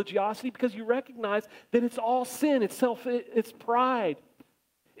your religiosity because you recognize that it's all sin. It's pride.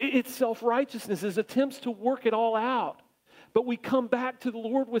 It's self-righteousness. It's attempts to work it all out. But we come back to the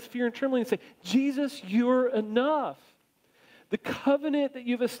Lord with fear and trembling and say, Jesus, you're enough. The covenant that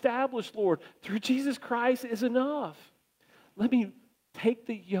you've established, Lord, through Jesus Christ is enough. Let me take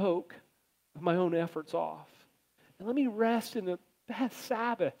the yoke of my own efforts off. And let me rest in the best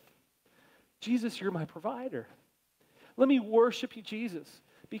Sabbath. Jesus, you're my provider. Let me worship you, Jesus,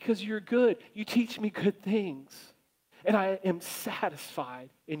 because you're good. You teach me good things. And I am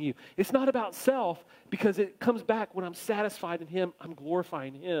satisfied in you. It's not about self, because it comes back when I'm satisfied in him, I'm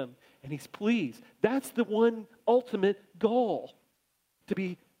glorifying him, and he's pleased. That's the one ultimate goal, to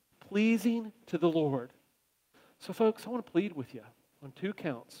be pleasing to the Lord. So folks, I want to plead with you on 2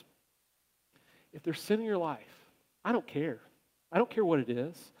 counts. If there's sin in your life, I don't care. I don't care what it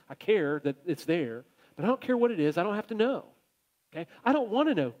is. I care that it's there, but I don't care what it is. I don't have to know. Okay? I don't want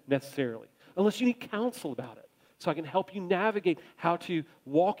to know necessarily, unless you need counsel about it, so I can help you navigate how to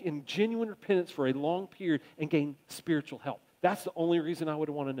walk in genuine repentance for a long period and gain spiritual help. That's the only reason I would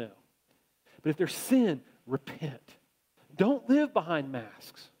want to know. But if there's sin, repent. Don't live behind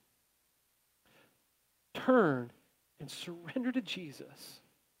masks. Turn and surrender to Jesus.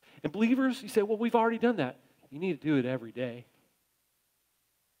 And believers, you say, well, we've already done that. You need to do it every day.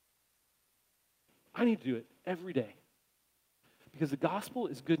 I need to do it every day. Because the gospel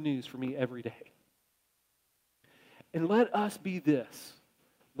is good news for me every day. And let us be this.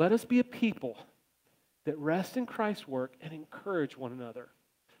 Let us be a people that rest in Christ's work and encourage one another.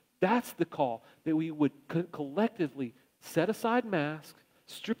 That's the call, that we would collectively set aside masks,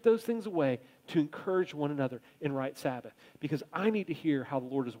 strip those things away to encourage one another in right Sabbath. Because I need to hear how the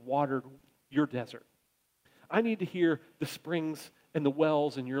Lord has watered your desert. I need to hear the springs and the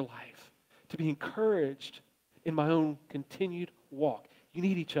wells in your life, to be encouraged in my own continued walk. You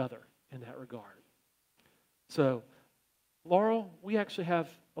need each other in that regard. So, Laurel, we actually have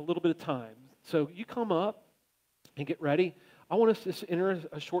a little bit of time. So you come up and get ready. I want us to enter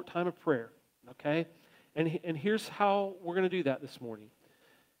a short time of prayer, okay? And here's how we're going to do that this morning.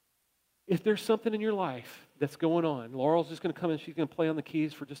 If there's something in your life that's going on, Laurel's just going to come and she's going to play on the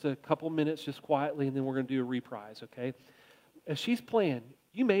keys for just a couple minutes, just quietly, and then we're going to do a reprise, okay? As she's playing,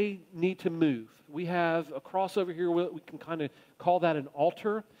 you may need to move. We have a cross over here. We can kind of call that an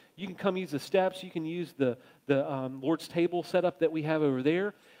altar. You can come use the steps. You can use the Lord's table setup that we have over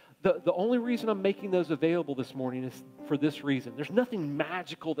there. The only reason I'm making those available this morning is for this reason. There's nothing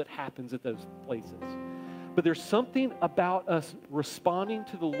magical that happens at those places. But there's something about us responding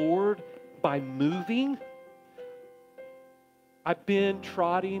to the Lord by moving. I've been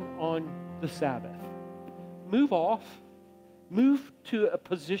trotting on the Sabbath. Move off. move to a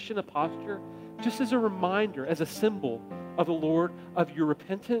position, a posture, just as a reminder, as a symbol of the Lord, of your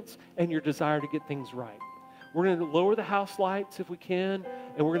repentance and your desire to get things right. We're going to lower the house lights if we can,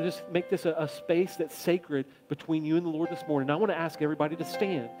 and we're going to just make this a space that's sacred between you and the Lord this morning. And I want to ask everybody to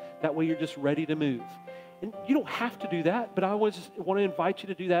stand. That way you're just ready to move. And you don't have to do that, but I want to invite you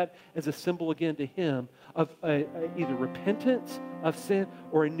to do that as a symbol again to Him of either repentance of sin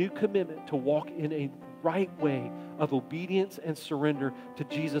or a new commitment to walk in a right way of obedience and surrender to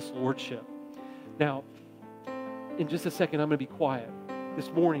Jesus' Lordship. Now, in just a second, I'm going to be quiet. This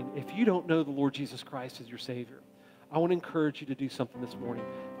morning, if you don't know the Lord Jesus Christ as your Savior, I want to encourage you to do something this morning.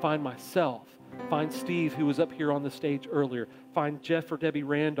 Find myself. Find Steve, who was up here on the stage earlier. Find Jeff or Debbie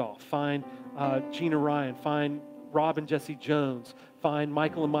Randolph. Find Gina Ryan. Find Rob and Jesse Jones. Find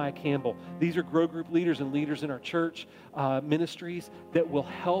Michael and Maya Campbell. These are grow group leaders and leaders in our church ministries that will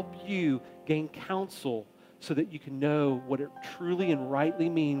help you gain counsel so that you can know what it truly and rightly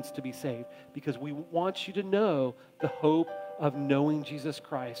means to be saved. Because we want you to know the hope of knowing Jesus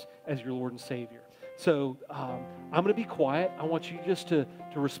Christ as your Lord and Savior. So I'm going to be quiet. I want you just to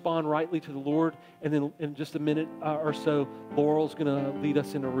respond rightly to the Lord. And then in just a minute or so, Laurel's going to lead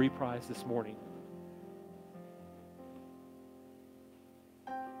us in a reprise this morning.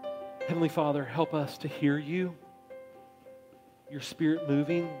 Heavenly Father, help us to hear you, your Spirit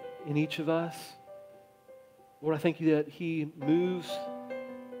moving in each of us. Lord, I thank you that He moves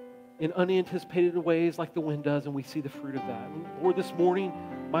in unanticipated ways like the wind does, and we see the fruit of that. And Lord, this morning,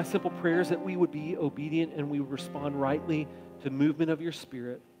 my simple prayer is that we would be obedient and we would respond rightly to the movement of your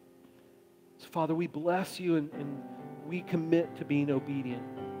Spirit. So, Father, we bless you and we commit to being obedient.